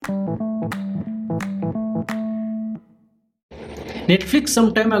Netflix some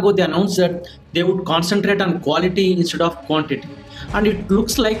time ago they announced that they would concentrate on quality instead of quantity, and it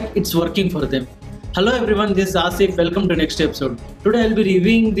looks like it's working for them. Hello everyone, this is Asif. Welcome to next episode. Today I'll be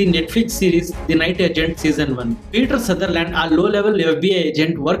reviewing the Netflix series The Night Agent Season 1. Peter Sutherland, a low-level FBI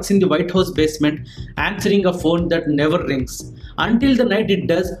agent, works in the White House basement answering a phone that never rings. Until the night it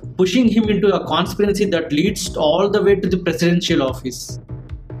does, pushing him into a conspiracy that leads all the way to the presidential office.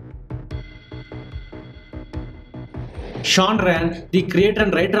 Sean Ryan, the creator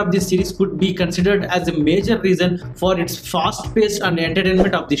and writer of this series, could be considered as a major reason for its fast-paced and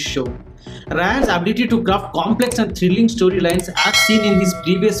entertainment of this show. Ryan's ability to craft complex and thrilling storylines, as seen in his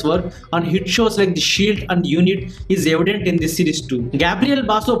previous work on hit shows like The Shield and Unit, is evident in this series too. Gabriel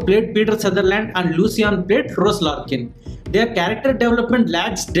Basso played Peter Sutherland and Lucian played Rose Larkin. Their character development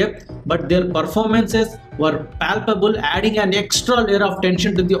lacks depth, but their performances were palpable, adding an extra layer of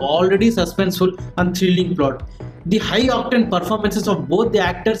tension to the already suspenseful and thrilling plot. The high-octane performances of both the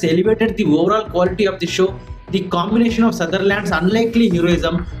actors elevated the overall quality of the show. The combination of Sutherland's unlikely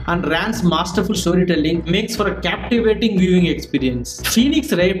heroism and Rand's masterful storytelling makes for a captivating viewing experience.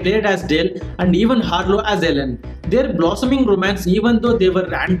 Phoenix Ray played as Dale and even Harlow as Ellen. Their blossoming romance, even though they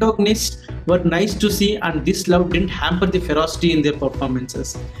were antagonists, were nice to see, and this love didn't hamper the ferocity in their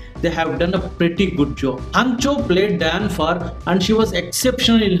performances. They have done a pretty good job. Han Cho played Diane Farr and she was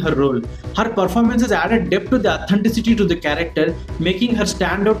exceptional in her role. Her performances added depth to the authenticity to the character, making her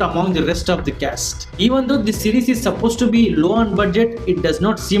stand out among the rest of the cast. Even though the series is supposed to be low on budget, it does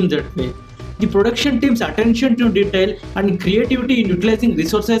not seem that way. The production team's attention to detail and creativity in utilizing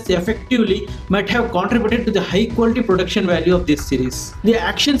resources effectively might have contributed to the high quality production value of this series. The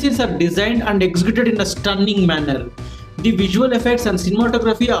action scenes are designed and executed in a stunning manner. The visual effects and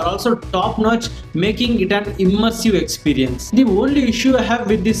cinematography are also top-notch, making it an immersive experience. The only issue I have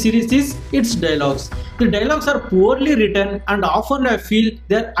with this series is its dialogues. The dialogues are poorly written and often I feel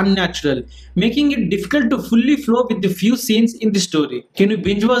they're unnatural, making it difficult to fully flow with the few scenes in the story. Can you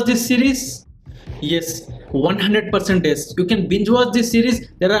binge watch this series? Yes, 100% yes. You can binge watch this series.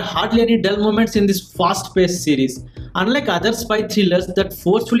 There are hardly any dull moments in this fast-paced series. Unlike other spy thrillers that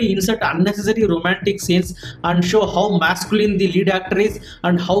forcefully insert unnecessary romantic scenes and show how masculine the lead actor is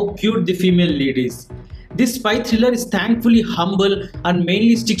and how cute the female lead is, this spy thriller is thankfully humble and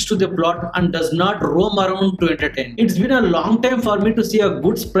mainly sticks to the plot and does not roam around to entertain. It's been a long time for me to see a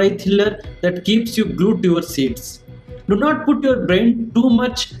good spy thriller that keeps you glued to your seats. Do not put your brain too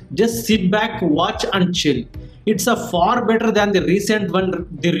much, just sit back, watch and chill. It's a far better than the recent one,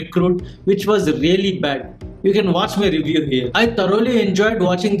 The Recruit, which was really bad. You can watch my review here. I thoroughly enjoyed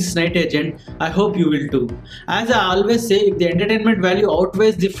watching this Night Agent. I hope you will too. As I always say, if the entertainment value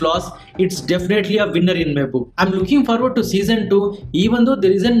outweighs the flaws, it's definitely a winner in my book. I'm looking forward to season 2, even though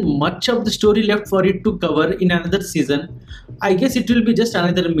there isn't much of the story left for it to cover in another season. I guess it will be just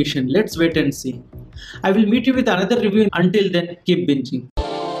another mission. Let's wait and see. I will meet you with another review. Until then, keep binging.